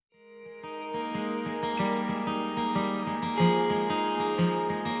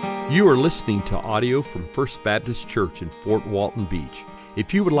You are listening to audio from First Baptist Church in Fort Walton Beach.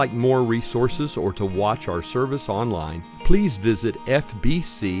 If you would like more resources or to watch our service online, please visit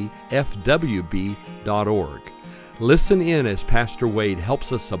fbcfwb.org. Listen in as Pastor Wade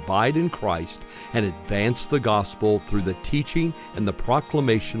helps us abide in Christ and advance the gospel through the teaching and the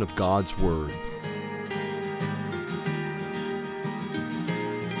proclamation of God's Word.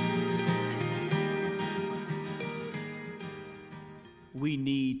 We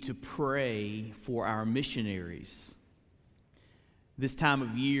need to pray for our missionaries. This time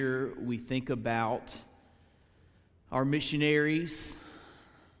of year, we think about our missionaries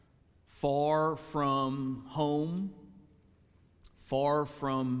far from home, far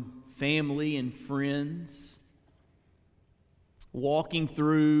from family and friends, walking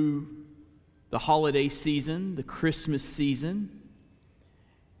through the holiday season, the Christmas season.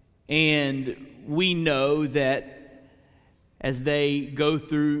 And we know that as they go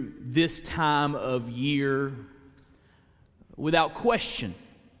through this time of year, without question,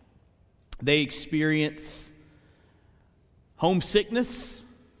 they experience homesickness.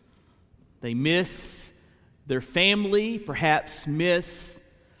 They miss their family, perhaps miss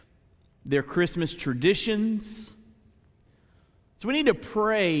their Christmas traditions. So we need to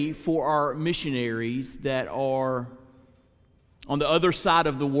pray for our missionaries that are on the other side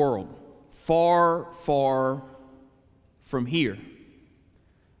of the world, far, far from here.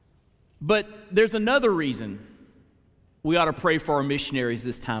 But there's another reason we ought to pray for our missionaries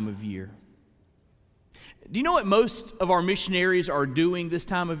this time of year. Do you know what most of our missionaries are doing this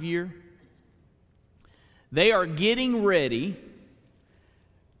time of year? They are getting ready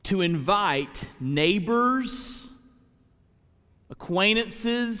to invite neighbors,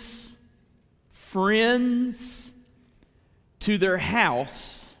 acquaintances, friends to their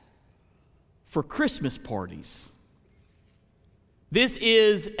house for Christmas parties. This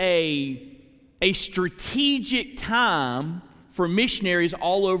is a strategic time for missionaries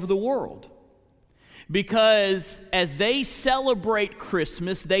all over the world, because as they celebrate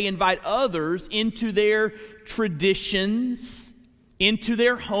Christmas, they invite others into their traditions, into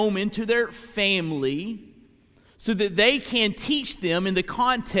their home, into their family, so that they can teach them in the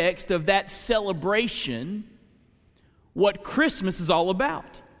context of that celebration what Christmas is all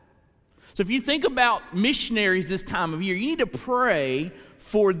about. So if you think about missionaries this time of year, you need to pray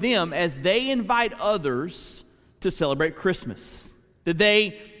for them as they invite others to celebrate Christmas, that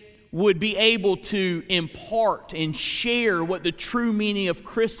they would be able to impart and share what the true meaning of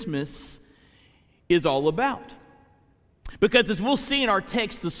Christmas is all about. Because as we'll see in our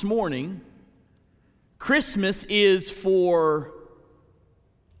text this morning, Christmas is for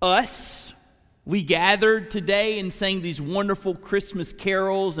us. We gathered today and sang these wonderful Christmas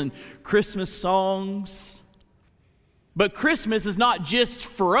carols and Christmas songs. But Christmas is not just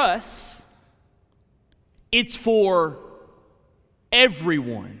for us, it's for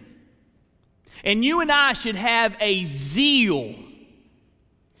everyone. And you and I should have a zeal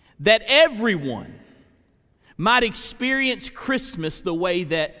that everyone might experience Christmas the way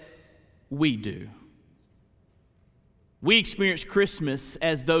that we do. We experience Christmas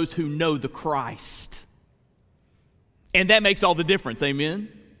as those who know the Christ. And that makes all the difference, amen?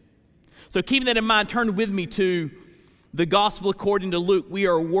 So keeping that in mind, turn with me to the Gospel according to Luke. We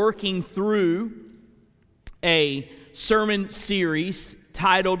are working through a sermon series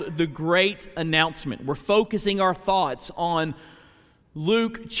titled The Great Announcement. We're focusing our thoughts on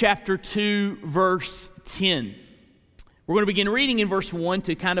Luke chapter 2, verse 10. We're going to begin reading in verse 1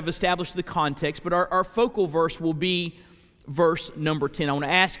 to kind of establish the context, but our focal verse will be verse number 10. I want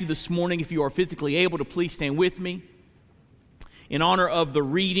to ask you this morning, if you are physically able, to please stand with me in honor of the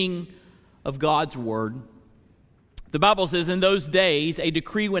reading of God's Word. The Bible says, in those days, a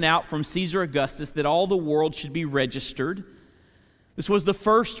decree went out from Caesar Augustus that all the world should be registered. This was the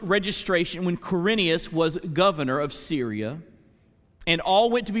first registration when Quirinius was governor of Syria, and all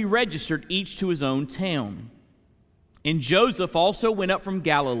went to be registered, each to his own town. And Joseph also went up from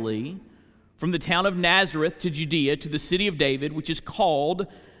Galilee, from the town of Nazareth to Judea, to the city of David, which is called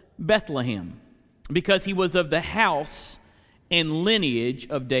Bethlehem, because he was of the house and lineage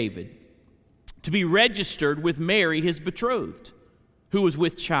of David, to be registered with Mary, his betrothed, who was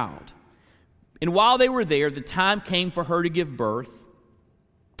with child. And while they were there, the time came for her to give birth,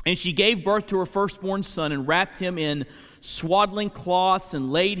 and she gave birth to her firstborn son, and wrapped him in swaddling cloths,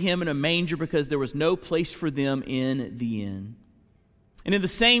 and laid him in a manger, because there was no place for them in the inn. And in the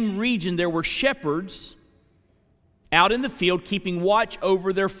same region there were shepherds out in the field, keeping watch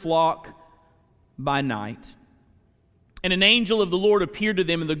over their flock by night. And an angel of the Lord appeared to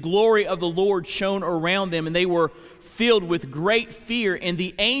them, and the glory of the Lord shone around them, and they were filled with great fear. And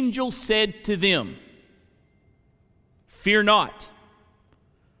the angel said to them, "Fear not,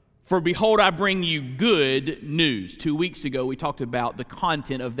 for behold, I bring you good news." 2 weeks ago, we talked about the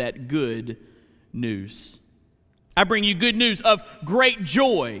content of that good news. I bring you good news of great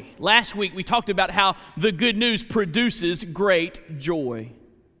joy. Last week, we talked about how the good news produces great joy.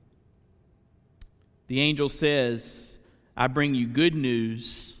 The angel says, I bring you good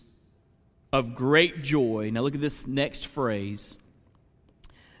news of great joy. Now look at this next phrase.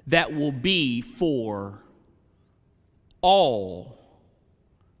 That will be for all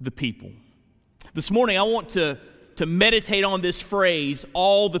the people. This morning I want to meditate on this phrase,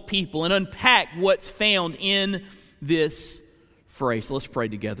 all the people, and unpack what's found in this phrase. So let's pray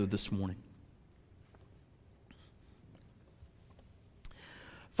together this morning.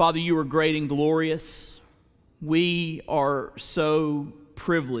 Father, you are great and glorious. We are so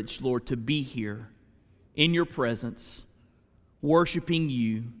privileged, Lord, to be here in your presence, worshiping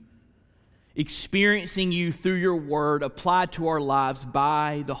you, experiencing you through your word applied to our lives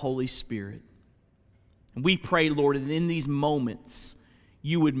by the Holy Spirit. And we pray, Lord, that in these moments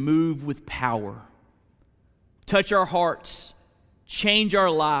you would move with power, touch our hearts, change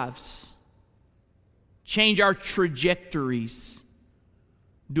our lives, change our trajectories,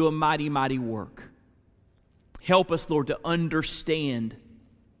 do a mighty, mighty work. Help us, Lord, to understand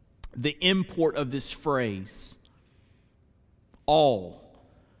the import of this phrase, all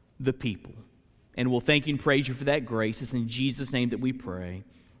the people. And we'll thank you and praise you for that grace. It's in Jesus' name that we pray.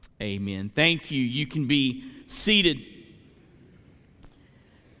 Amen. Thank you. You can be seated.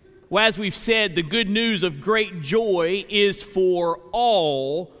 Well, as we've said, the good news of great joy is for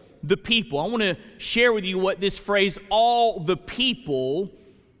all the people. I want to share with you what this phrase, all the people,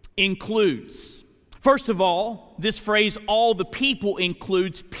 includes. First of all, this phrase, all the people,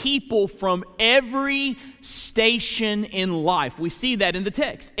 includes people from every station in life. We see that in the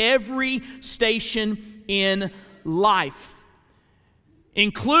text. Every station in life,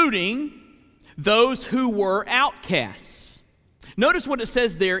 including those who were outcasts. Notice what it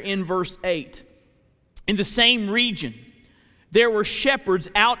says there in verse 8. In the same region, there were shepherds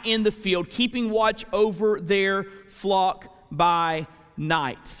out in the field, keeping watch over their flock by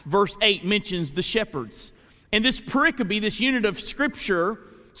night. Verse 8 mentions the shepherds. And this pericope, this unit of Scripture,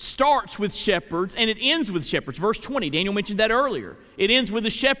 starts with shepherds and it ends with shepherds. Verse 20, Daniel mentioned that earlier. It ends with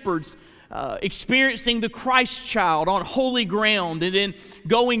the shepherds experiencing the Christ child on holy ground and then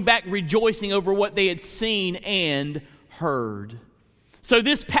going back rejoicing over what they had seen and heard. So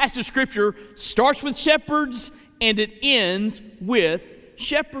this passage of Scripture starts with shepherds and it ends with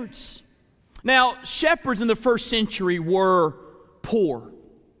shepherds. Now, shepherds in the first century were poor.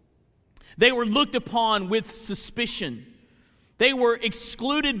 They were looked upon with suspicion. They were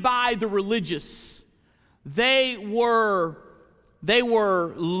excluded by the religious. They were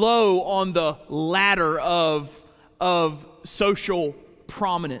low on the ladder of social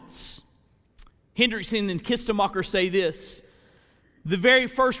prominence. Hendrickson and Kistemacher say this: the very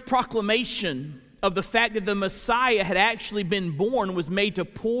first proclamation of the fact that the Messiah had actually been born was made to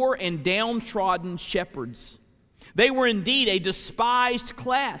poor and downtrodden shepherds. They were indeed a despised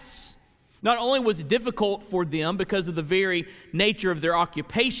class. Not only was it difficult for them because of the very nature of their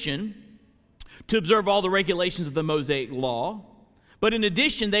occupation to observe all the regulations of the Mosaic law, but in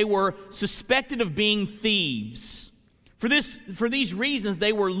addition, they were suspected of being thieves. For these reasons,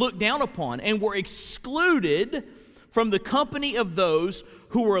 they were looked down upon and were excluded from the company of those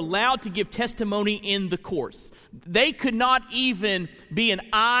who were allowed to give testimony in the courts. They could not even be an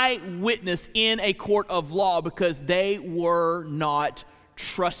eyewitness in a court of law because they were not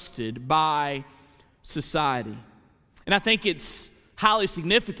trusted by society. And I think it's highly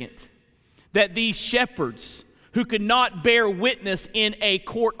significant that these shepherds who could not bear witness in a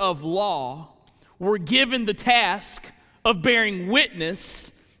court of law were given the task of bearing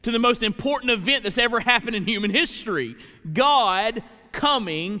witness to the most important event that's ever happened in human history: God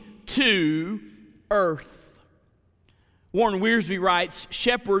coming to earth. Warren Wiersbe writes,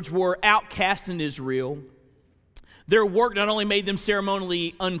 shepherds were outcast in Israel. Their work not only made them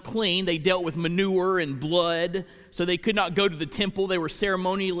ceremonially unclean, they dealt with manure and blood, so they could not go to the temple. They were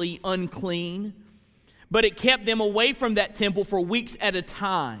ceremonially unclean. But it kept them away from that temple for weeks at a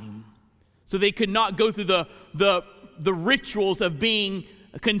time, so they could not go through the rituals of being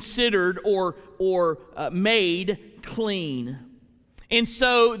considered or made clean. And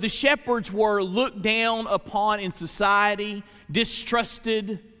so the shepherds were looked down upon in society,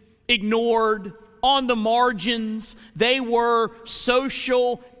 distrusted, ignored, on the margins. They were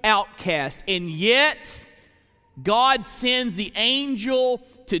social outcasts. And yet, God sends the angel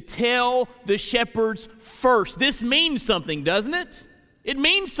to tell the shepherds first. This means something, doesn't it? It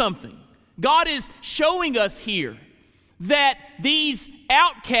means something. God is showing us here that these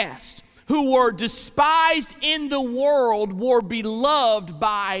outcasts who were despised in the world were beloved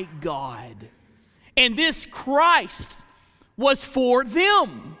by God. And this Christ was for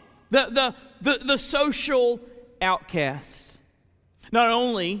them, the social outcasts. Not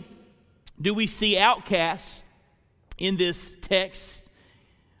only do we see outcasts in this text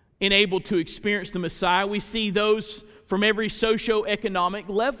enabled to experience the Messiah, we see those from every socioeconomic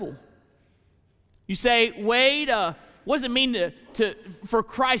level. You say, Wade, what does it mean for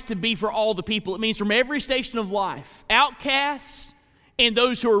Christ to be for all the people? It means from every station of life, outcasts and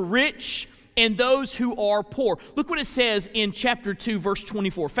those who are rich and those who are poor. Look what it says in chapter 2, verse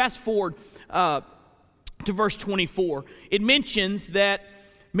 24. Fast forward to verse 24. It mentions that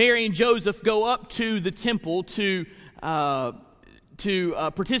Mary and Joseph go up to the temple to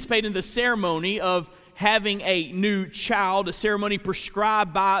participate in the ceremony of having a new child, a ceremony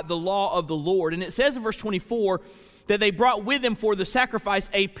prescribed by the law of the Lord. And it says in verse 24 that they brought with them for the sacrifice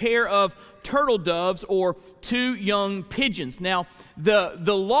a pair of turtle doves or 2 young pigeons. Now,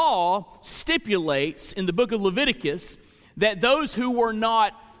 the law stipulates in the book of Leviticus that those who were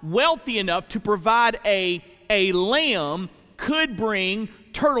not wealthy enough to provide a lamb could bring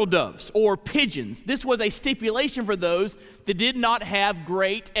turtle doves or pigeons. This was a stipulation for those that did not have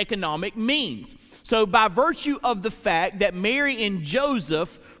great economic means. So by virtue of the fact that Mary and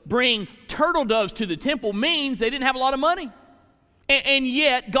Joseph bring turtle doves to the temple means they didn't have a lot of money. And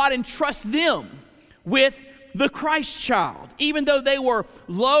yet God entrusts them with the Christ child. Even though they were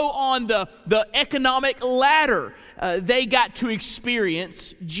low on the economic ladder, they got to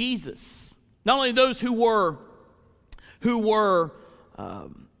experience Jesus. Not only those who were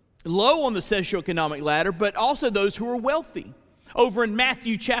low on the socioeconomic ladder, but also those who were wealthy. Over in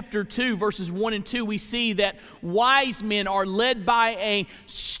Matthew chapter 2, verses 1 and 2, we see that wise men are led by a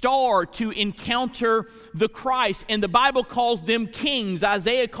star to encounter the Christ. And the Bible calls them kings.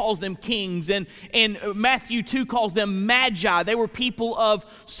 Isaiah calls them kings. And Matthew 2 calls them magi. They were people of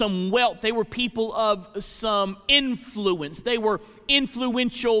some wealth. They were people of some influence. They were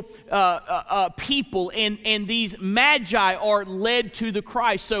influential people. And these magi are led to the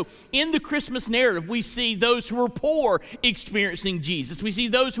Christ. So in the Christmas narrative, we see those who are poor experiencing Jesus. We see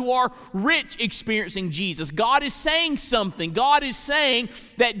those who are rich experiencing Jesus. God is saying something. God is saying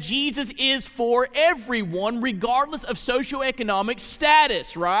that Jesus is for everyone, regardless of socioeconomic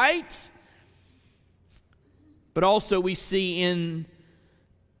status, right? But also we see in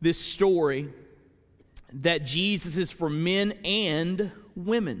this story that Jesus is for men and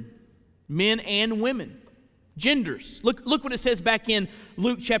women. Men and women. Genders. Look what it says back in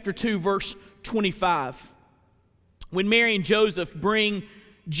Luke chapter 2, verse 25. When Mary and Joseph bring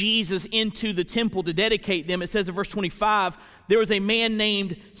Jesus into the temple to dedicate them, it says in verse 25, there was a man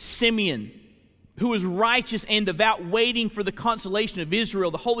named Simeon who was righteous and devout, waiting for the consolation of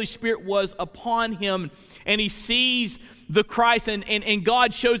Israel. The Holy Spirit was upon him, and he sees the Christ, and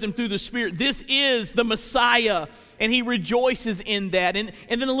God shows him through the Spirit, this is the Messiah, and he rejoices in that. And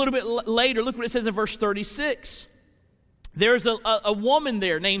then a little bit later, look what it says in verse 36. There's a woman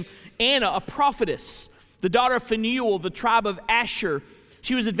there named Anna, a prophetess, the daughter of Phanuel, the tribe of Asher.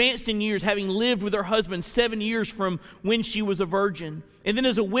 She was advanced in years, having lived with her husband 7 years from when she was a virgin, and then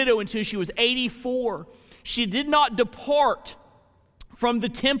as a widow until she was 84. She did not depart from the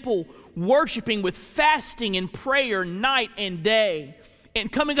temple, worshiping with fasting and prayer night and day.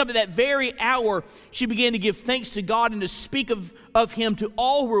 And coming up at that very hour, she began to give thanks to God and to speak of him to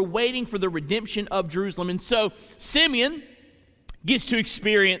all who were waiting for the redemption of Jerusalem. And so Simeon gets to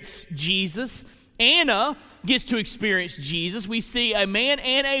experience Jesus. Anna gets to experience Jesus. We see a man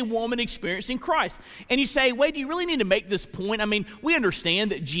and a woman experiencing Christ. And you say, wait, do you really need to make this point? I mean, we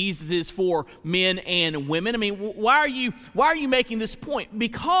understand that Jesus is for men and women. I mean, why are you making this point?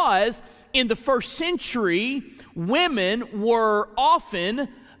 Because in the first century, women were often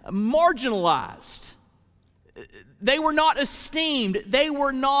marginalized. They were not esteemed. They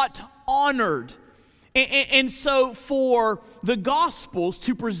were not honored. And so for the Gospels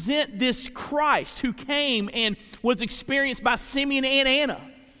to present this Christ who came and was experienced by Simeon and Anna,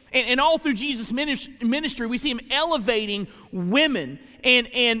 and all through Jesus' ministry, we see him elevating women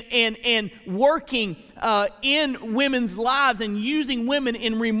and working in women's lives and using women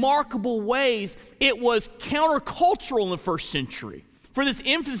in remarkable ways. It was countercultural in the first century for this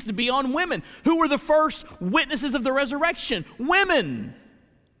emphasis to be on women. Who were the first witnesses of the resurrection? Women.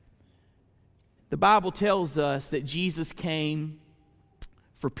 The Bible tells us that Jesus came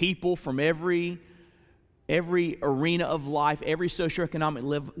for people from every every arena of life, every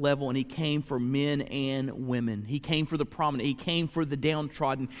socioeconomic level, and he came for men and women. He came for the prominent. He came for the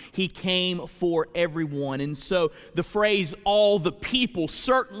downtrodden. He came for everyone. And so the phrase, all the people,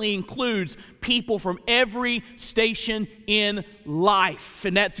 certainly includes people from every station in life.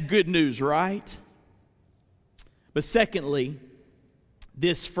 And that's good news, right? But secondly,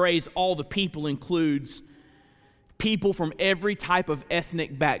 this phrase, all the people, includes people from every type of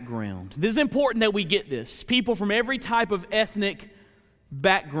ethnic background. This is important that we get this. People from every type of ethnic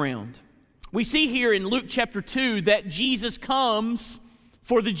background. We see here in Luke chapter 2 that Jesus comes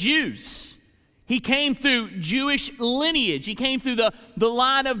for the Jews. He came through Jewish lineage. He came through the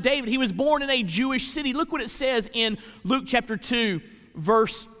line of David. He was born in a Jewish city. Look what it says in Luke chapter 2,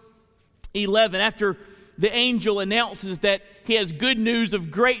 verse 11. After the angel announces that he has good news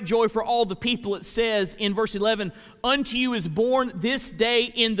of great joy for all the people, it says in verse 11, unto you is born this day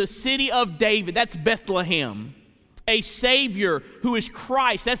in the city of David, that's Bethlehem, a Savior who is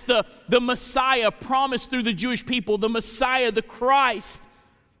Christ. That's the Messiah promised through the Jewish people, the Messiah, the Christ.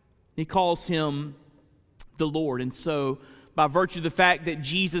 He calls him the Lord. And so, by virtue of the fact that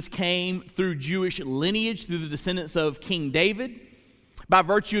Jesus came through Jewish lineage, through the descendants of King David, by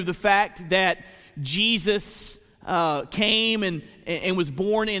virtue of the fact that Jesus came and was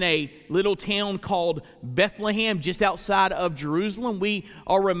born in a little town called Bethlehem, just outside of Jerusalem, we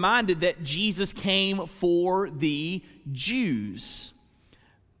are reminded that Jesus came for the Jews.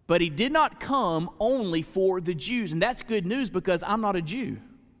 But he did not come only for the Jews. And that's good news, because I'm not a Jew.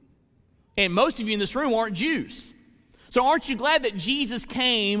 And most of you in this room aren't Jews. So aren't you glad that Jesus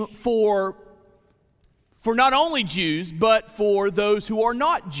came for not only Jews, but for those who are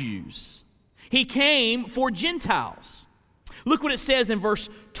not Jews? He came for Gentiles. Look what it says in verse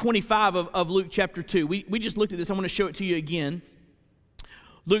 25 of Luke chapter 2. We just looked at this. I want to show it to you again.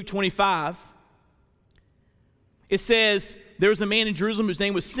 Luke 25. It says, there was a man in Jerusalem whose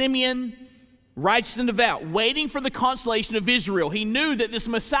name was Simeon, righteous and devout, waiting for the consolation of Israel. He knew that this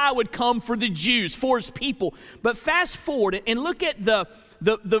Messiah would come for the Jews, for his people. But fast forward and look at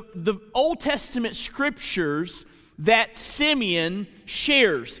the Old Testament scriptures that Simeon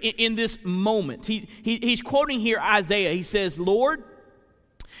shares in this moment. He's quoting here Isaiah. He says, Lord,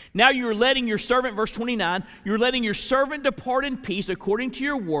 now you are letting your servant, verse 29, you're letting your servant depart in peace according to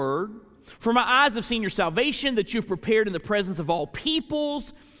your word. For my eyes have seen your salvation, that you've prepared in the presence of all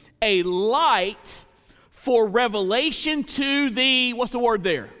peoples, a light for revelation to the, what's the word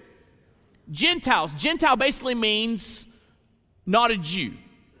there? Gentiles. Gentile basically means not a Jew.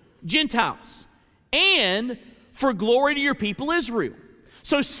 Gentiles. And for glory to your people Israel.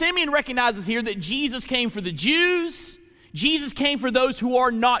 So Simeon recognizes here that Jesus came for the Jews. Jesus came for those who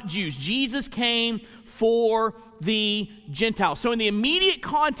are not Jews. Jesus came for the Gentiles. So in the immediate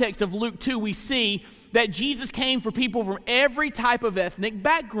context of Luke 2, we see that Jesus came for people from every type of ethnic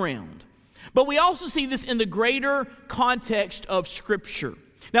background. But we also see this in the greater context of Scripture.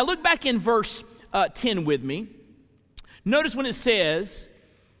 Now look back in verse 10 with me. Notice when it says,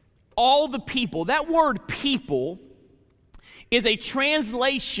 all the people. That word people is a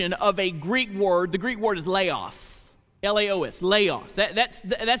translation of a Greek word. The Greek word is laos. L-A-O-S. Laos. That's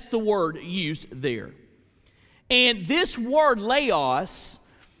the word used there. And this word laos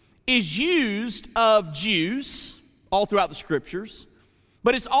is used of Jews all throughout the Scriptures,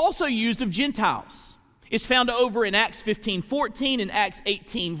 but it's also used of Gentiles. It's found over in Acts 15:14 and Acts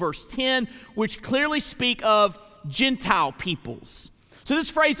 18 verse 10, which clearly speak of Gentile peoples. So this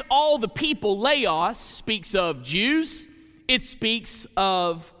phrase, all the people, laos, speaks of Jews. It speaks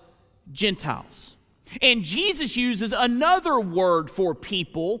of Gentiles. And Jesus uses another word for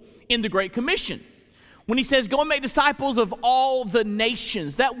people in the Great Commission. When he says, go and make disciples of all the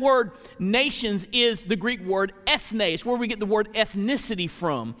nations. That word nations is the Greek word ethne. It's where we get the word ethnicity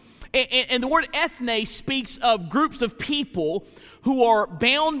from. And the word ethne speaks of groups of people who are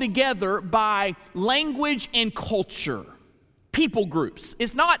bound together by language and culture. People groups.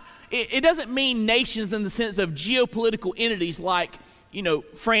 It doesn't mean nations in the sense of geopolitical entities like,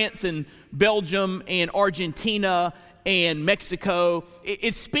 France and Belgium and Argentina and Mexico.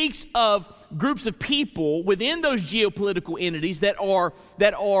 It speaks of groups of people within those geopolitical entities that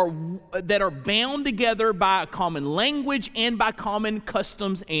are bound together by a common language and by common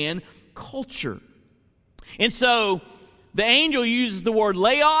customs and culture. And so the angel uses the word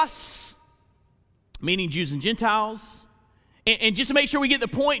laos, meaning Jews and Gentiles. And just to make sure we get the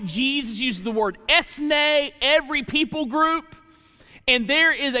point, Jesus uses the word ethne, every people group. And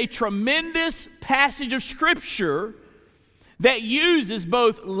there is a tremendous passage of Scripture that uses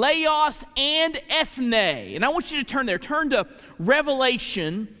both laos and ethne. And I want you to turn there. Turn to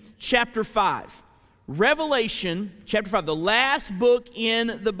Revelation chapter 5. Revelation chapter 5, the last book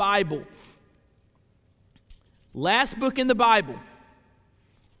in the Bible. Last book in the Bible.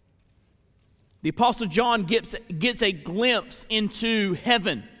 The Apostle John gets a glimpse into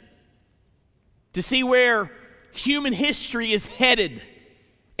heaven to see where human history is headed.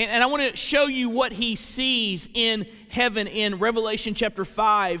 And I want to show you what he sees in heaven in Revelation chapter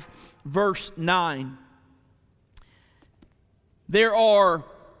 5, verse 9. There are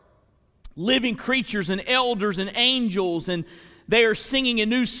living creatures and elders and angels, and they are singing a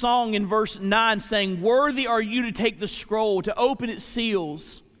new song in verse 9 saying, "Worthy are you to take the scroll, to open its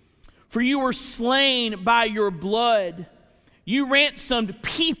seals. For you were slain by your blood. You ransomed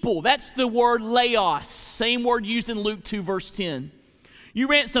people." That's the word laos, same word used in Luke 2, verse 10. You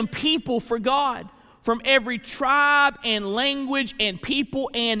ransomed people for God from every tribe and language and people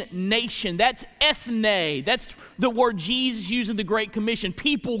and nation. That's ethne. That's the word Jesus used in the Great Commission,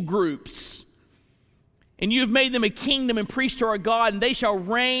 people groups. And you have made them a kingdom and priests to our God, and they shall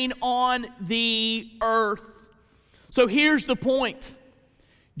reign on the earth. So here's the point.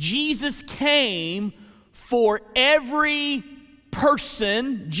 Jesus came for every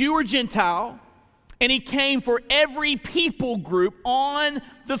person, Jew or Gentile, and he came for every people group on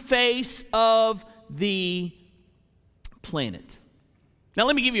the face of the planet. Now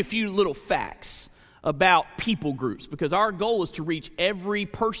let me give you a few little facts about people groups, because our goal is to reach every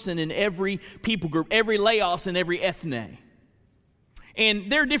person in every people group, every laos and every ethne.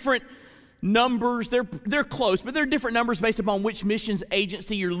 And there are different numbers, they're close, but there are different numbers based upon which missions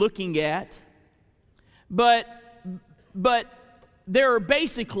agency you're looking at. But there are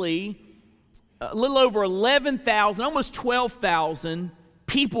basically a little over 11,000, almost 12,000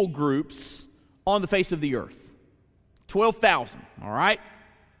 people groups on the face of the earth. 12,000, all right?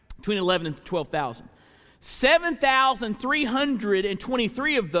 Between 11 and 12,000.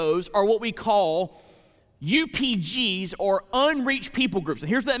 7,323 of those are what we call UPGs, or unreached people groups. And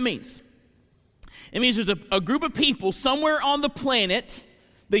here's what that means. It means there's a group of people somewhere on the planet,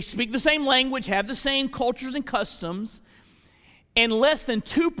 they speak the same language, have the same cultures and customs, and less than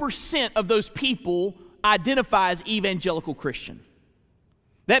 2% of those people identify as evangelical Christian.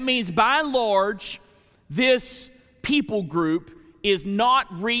 That means, by and large, this people group is not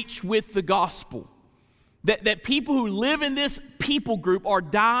reached with the gospel. That people who live in this people group are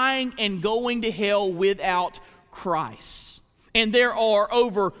dying and going to hell without Christ. And there are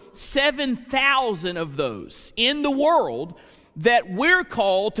over 7,000 of those in the world that we're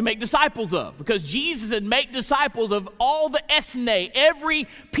called to make disciples of, because Jesus said, make disciples of all the ethne, every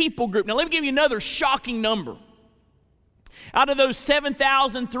people group. Now let me give you another shocking number. Out of those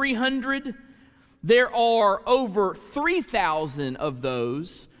 7,300, there are over 3,000 of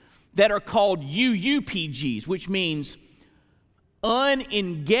those that are called UUPGs, which means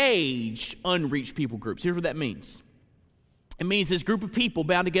unengaged, unreached people groups. Here's what that means. It means this group of people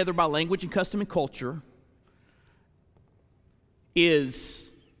bound together by language and custom and culture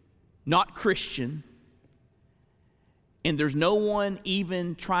is not Christian, and there's no one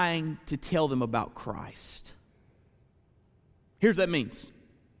even trying to tell them about Christ. Here's what that means.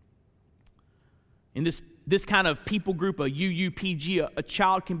 In this kind of people group, a UUPG, a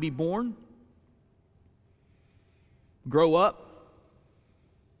child can be born, grow up,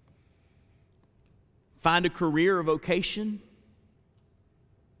 find a career or vocation,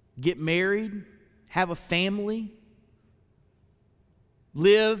 get married, have a family,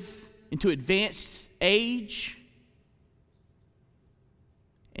 live into advanced age,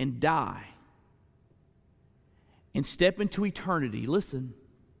 and die, and step into eternity. Listen,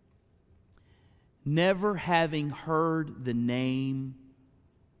 never having heard the name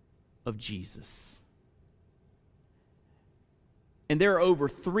of Jesus. And there are over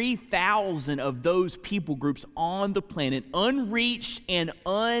 3,000 of those people groups on the planet, unreached and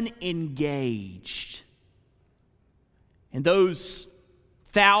unengaged. And those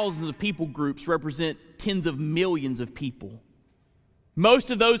thousands of people groups represent tens of millions of people. Most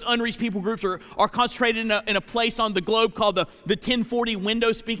of those unreached people groups are concentrated in a place on the globe called the 1040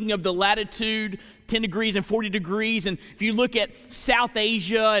 window, speaking of the latitude, 10 degrees and 40 degrees. And if you look at South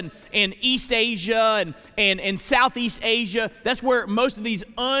Asia and East Asia and Southeast Asia, that's where most of these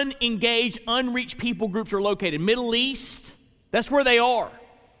unengaged, unreached people groups are located. Middle East, that's where they are.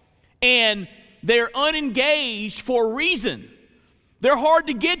 And they're unengaged for a reason. They're hard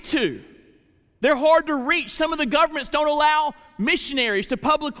to get to. They're hard to reach. Some of the governments don't allow missionaries to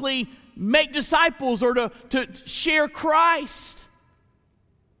publicly make disciples or to share Christ.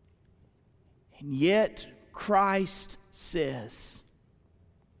 And yet, Christ says,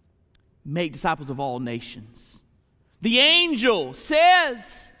 make disciples of all nations. The angel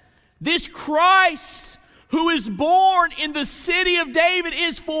says, This Christ who is born in the city of David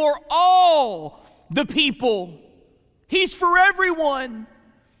is for all the people. He's for everyone.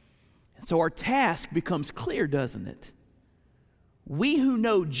 And so our task becomes clear, doesn't it? We who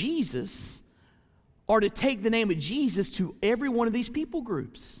know Jesus are to take the name of Jesus to every one of these people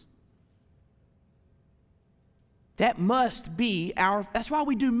groups. That must be that's why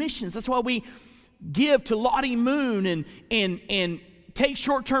we do missions. That's why we give to Lottie Moon and take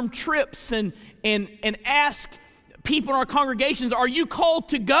short-term trips and ask people in our congregations, are you called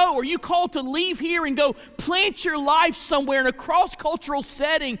to go? Are you called to leave here and go plant your life somewhere in a cross-cultural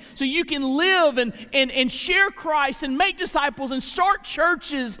setting so you can live and share Christ and make disciples and start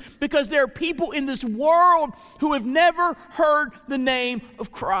churches, because there are people in this world who have never heard the name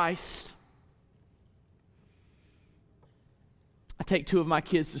of Christ. I take 2 of my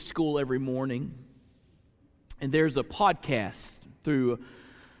kids to school every morning, and there's a podcast through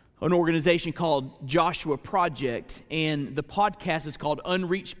an organization called Joshua Project, and the podcast is called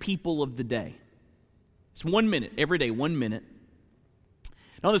Unreached People of the Day. It's 1 minute, every day, 1 minute.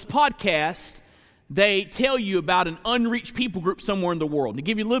 And on this podcast, they tell you about an unreached people group somewhere in the world. They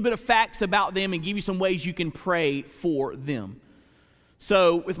give you a little bit of facts about them and give you some ways you can pray for them.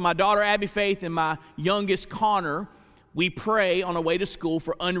 So with my daughter Abby Faith and my youngest Connor, we pray on our way to school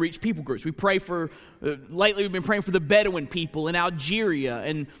for unreached people groups. We pray for, lately we've been praying for the Bedouin people in Algeria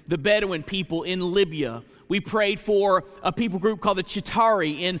and the Bedouin people in Libya. We prayed for a people group called the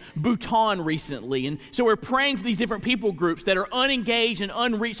Chitari in Bhutan recently. And so we're praying for these different people groups that are unengaged and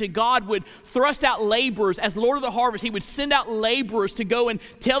unreached, that God would thrust out laborers. As Lord of the harvest, He would send out laborers to go and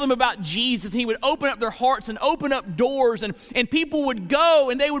tell them about Jesus. And He would open up their hearts and open up doors, and people would go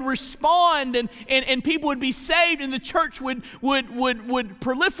and they would respond, and people would be saved, and the church would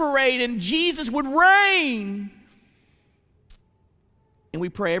proliferate, and Jesus would reign. And we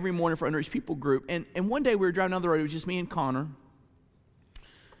pray every morning for unreached people group. And one day we were driving down the road. It was just me and Connor.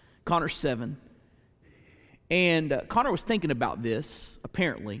 Connor's 7. And Connor was thinking about this,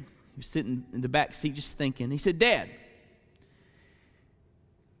 apparently. He was sitting in the back seat just thinking. He said, Dad,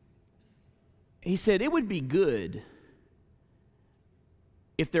 he said, it would be good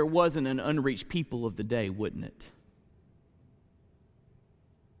if there wasn't an unreached people of the day, wouldn't it?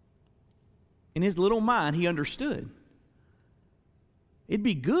 In his little mind, he understood. It'd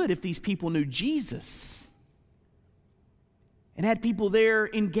be good if these people knew Jesus and had people there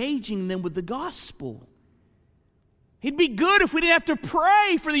engaging them with the gospel. It'd be good if we didn't have to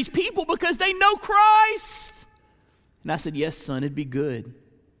pray for these people because they know Christ. And I said, yes, son, it'd be good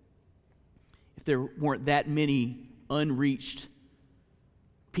if there weren't that many unreached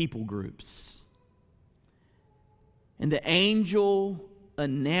people groups. And the angel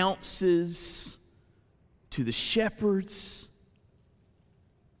announces to the shepherds,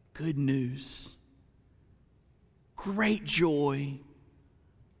 good news, great joy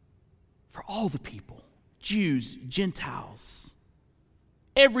for all the people, Jews, Gentiles,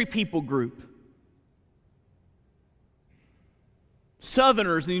 every people group,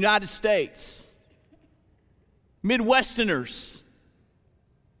 Southerners in the United States, Midwesterners,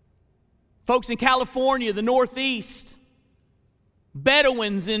 folks in California, the Northeast,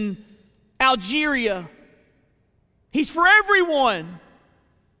 Bedouins in Algeria. He's for everyone.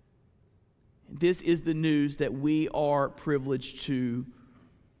 This is the news that we are privileged to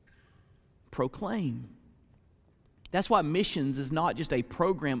proclaim. That's why missions is not just a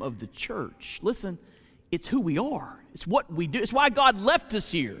program of the church. Listen, it's who we are. It's what we do. It's why God left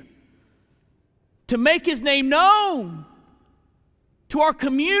us here, to make His name known to our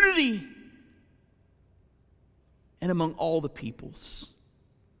community and among all the peoples.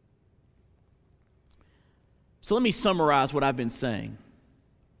 So let me summarize what I've been saying.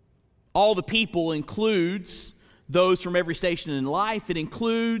 All the people includes those from every station in life. It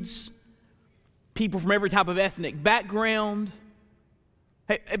includes people from every type of ethnic background.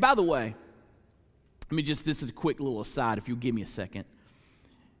 Hey, by the way, this is a quick little aside if you'll give me a second.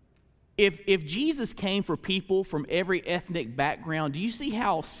 If Jesus came for people from every ethnic background, do you see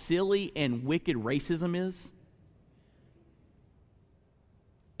how silly and wicked racism is?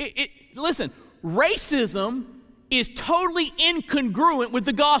 Listen, racism is totally incongruent with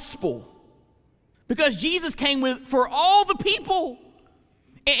the gospel, because Jesus came for all the people.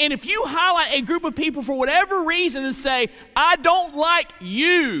 And if you highlight a group of people for whatever reason and say, I don't like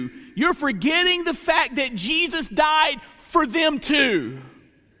you, you're forgetting the fact that Jesus died for them too.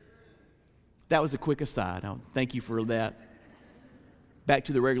 That was a quick aside. Thank you for that. Back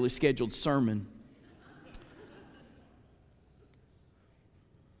to the regularly scheduled sermon.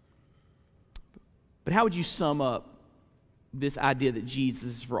 But how would you sum up this idea that Jesus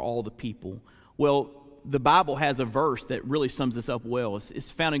is for all the people? Well, the Bible has a verse that really sums this up well.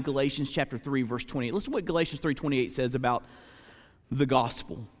 It's found in Galatians chapter 3, verse 28. Listen to what Galatians 3:28 says about the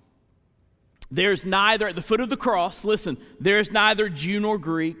gospel. There's neither, at the foot of the cross, listen, there's neither Jew nor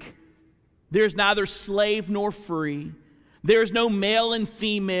Greek. There's neither slave nor free. There's no male and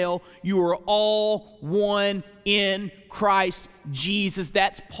female. You are all one in Christ Jesus.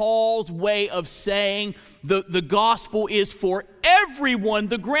 That's Paul's way of saying the gospel is for everyone.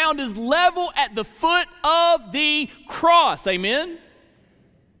 The ground is level at the foot of the cross. Amen?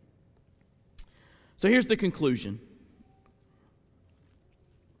 So here's the conclusion.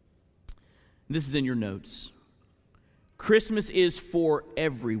 This is in your notes. Christmas is for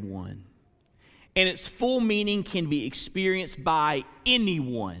everyone. And its full meaning can be experienced by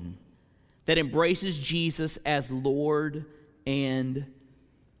anyone that embraces Jesus as Lord and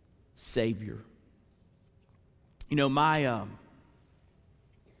Savior. You know, my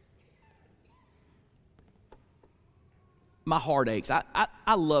heart aches.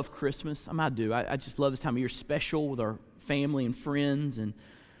 I love Christmas. I do. I just love this time of year, special with our family and friends. And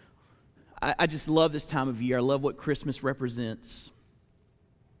I just love this time of year. I love what Christmas represents.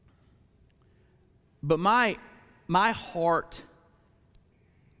 But my heart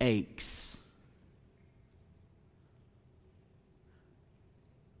aches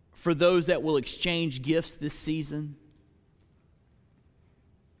for those that will exchange gifts this season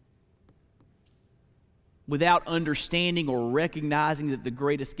without understanding or recognizing that the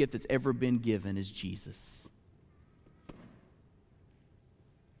greatest gift that's ever been given is Jesus.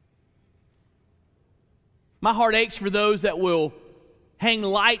 My heart aches for those that will hang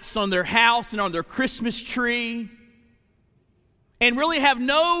lights on their house and on their Christmas tree and really have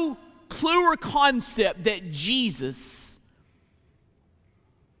no clue or concept that Jesus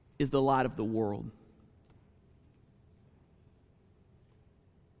is the light of the world.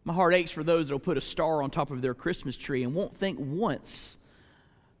 My heart aches for those that will put a star on top of their Christmas tree and won't think once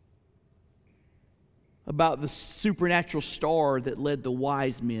about the supernatural star that led the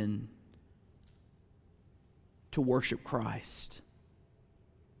wise men to worship Christ.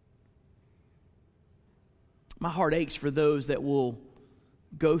 My heart aches for those that will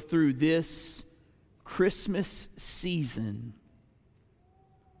go through this Christmas season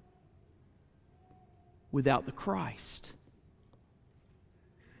without the Christ.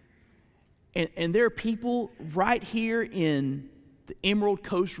 And there are people right here in the Emerald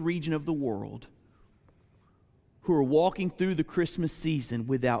Coast region of the world who are walking through the Christmas season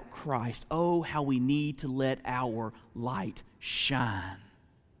without Christ. Oh, how we need to let our light shine.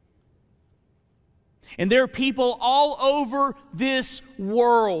 And there are people all over this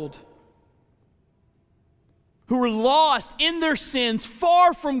world who are lost in their sins,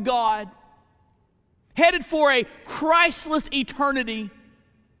 far from God, headed for a Christless eternity.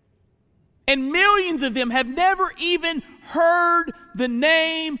 And millions of them have never even heard the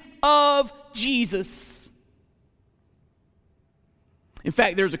name of Jesus. In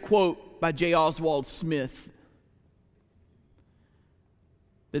fact, there's a quote by J. Oswald Smith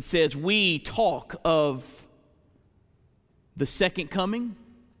that says, "We talk of the second coming.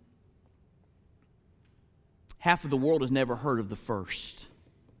 Half of the world has never heard of the first."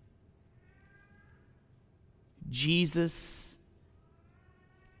 Jesus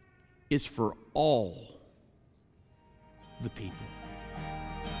is for all the people.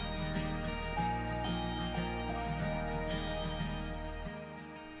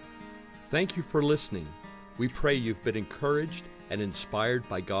 Thank you for listening. We pray you've been encouraged and inspired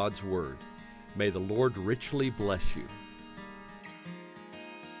by God's Word. May the Lord richly bless you.